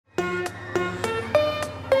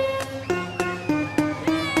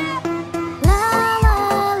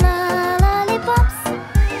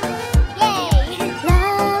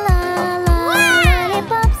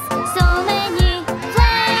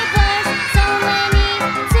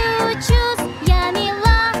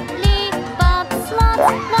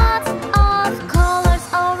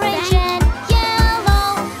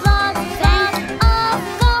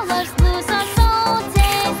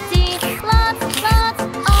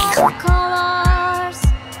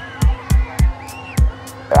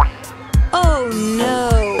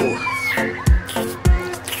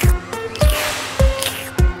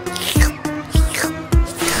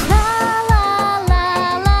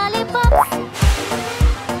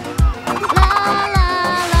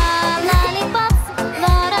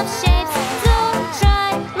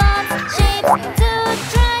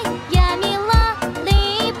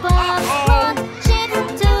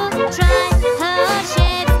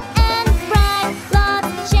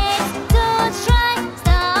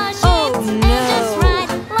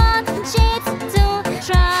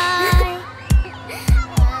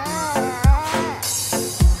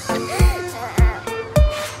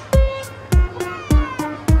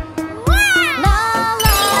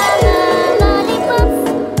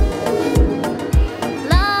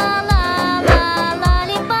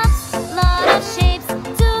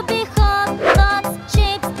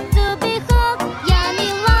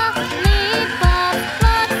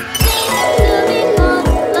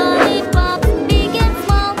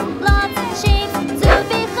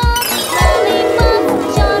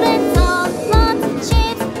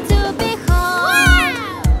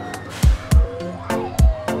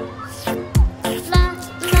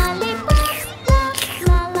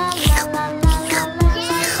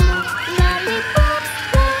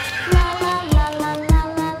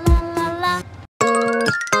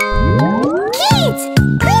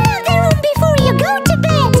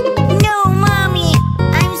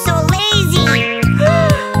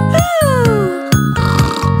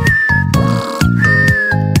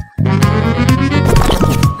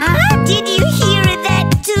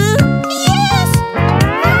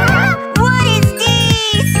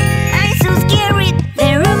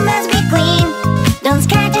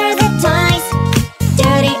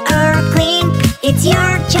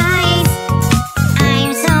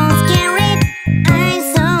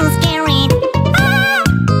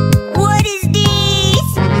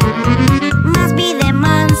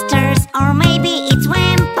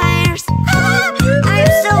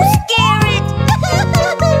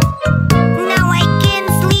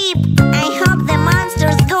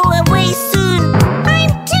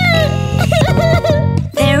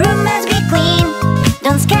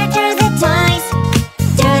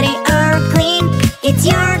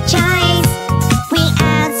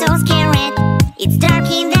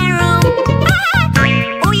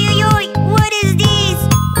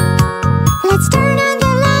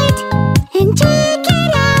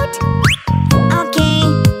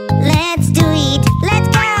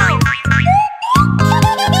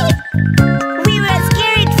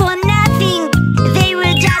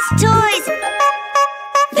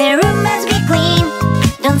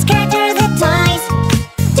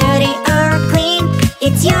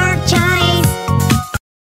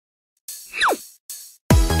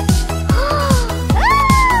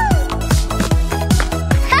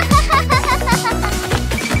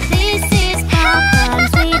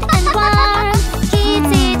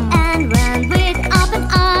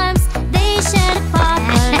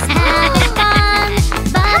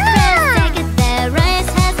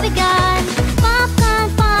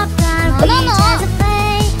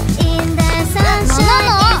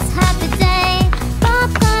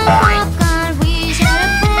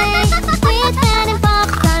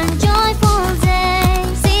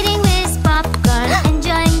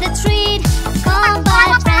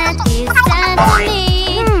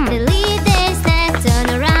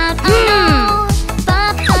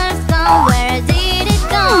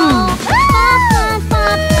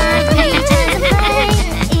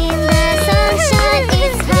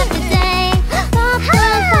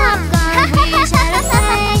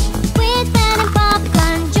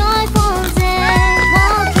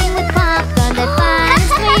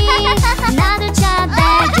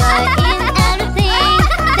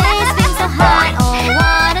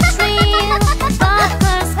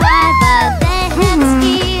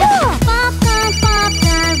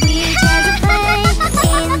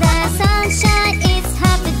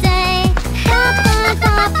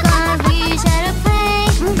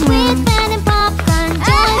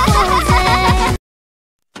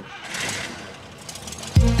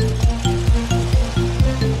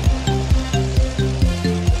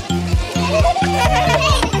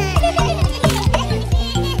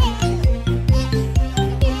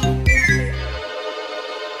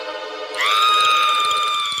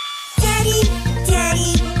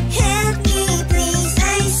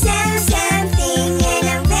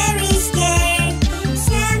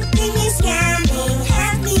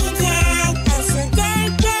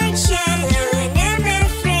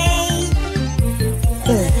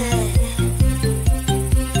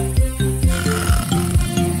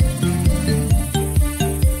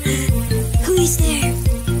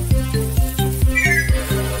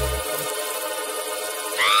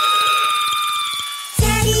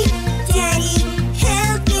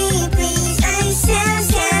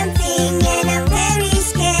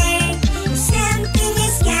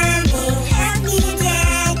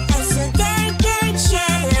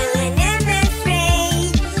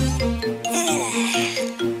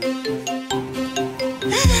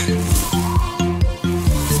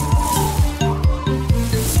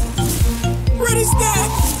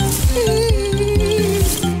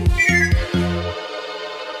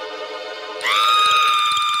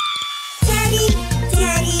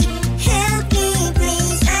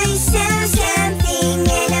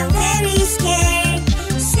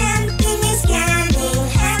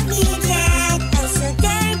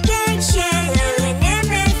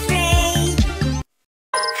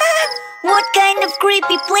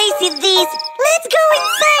creepy place is this? Let's go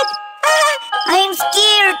inside! I am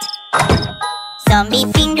scared! Zombie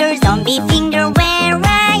finger, where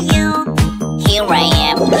are you? Here I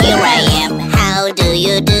am, how do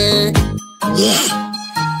you do? Yeah!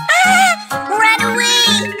 Run away!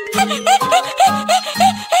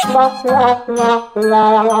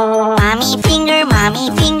 Mommy finger,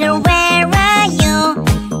 where are you?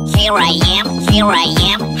 Here I am,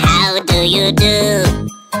 how do you do?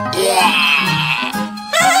 Yeah!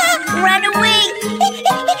 Run away!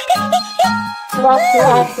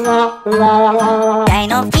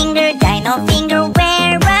 Dino finger,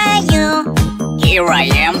 where are you? Here I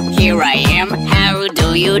am, how do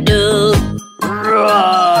you do?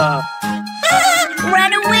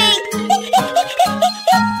 Run away!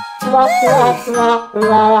 Full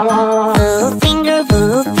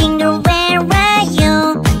finger, where are you?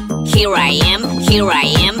 Here I am,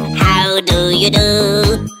 how do you do?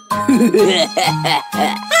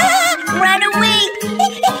 Run away!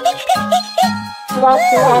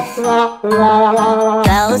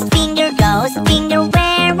 Ghost finger,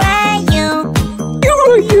 where are you?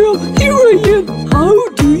 Here I am, how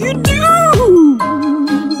do you do?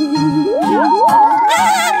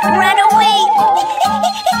 Run away!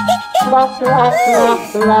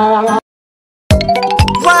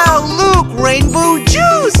 Wow, look, rainbow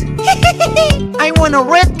juice! I want a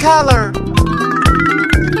red color.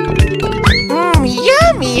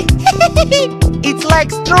 Yummy! It's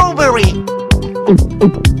like strawberry.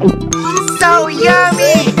 So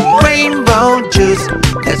yummy! Rainbow juice,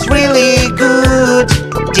 that's really good.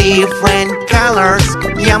 Different colors,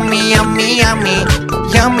 yummy, yummy, yummy.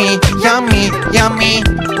 Yummy, yummy, yummy.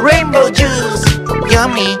 Rainbow juice,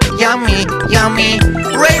 yummy, yummy, yummy.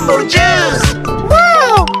 Rainbow juice!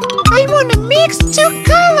 Wow! I want to mix two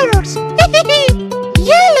colors.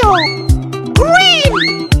 Yellow, green.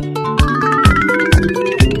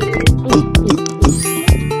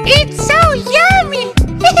 It's so yummy!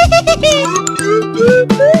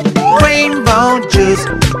 Rainbow juice,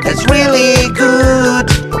 that's really good.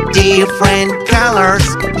 Different colors,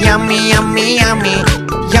 yummy, yummy, yummy.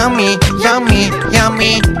 Yummy, yummy,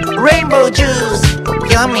 yummy. Rainbow juice,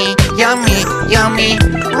 yummy, yummy, yummy.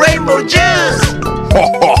 Rainbow juice!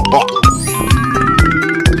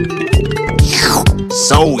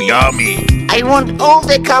 So yummy! I want all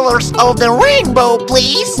the colors of the rainbow,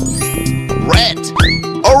 please. Red,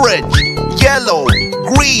 orange, yellow,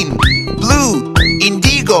 green, blue,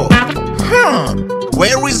 indigo.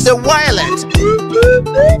 Where is the violet?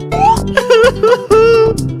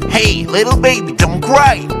 Hey, little baby, don't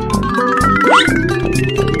cry.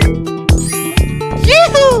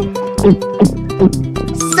 Yoo-hoo!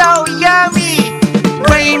 So yummy!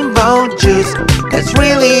 Rainbow juice, that's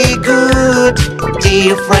really good.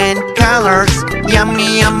 Different colors,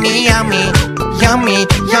 yummy, yummy, yummy. Yummy,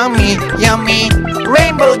 yummy, yummy.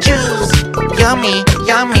 Rainbow juice, yummy,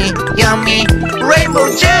 yummy, yummy. Rainbow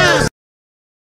juice!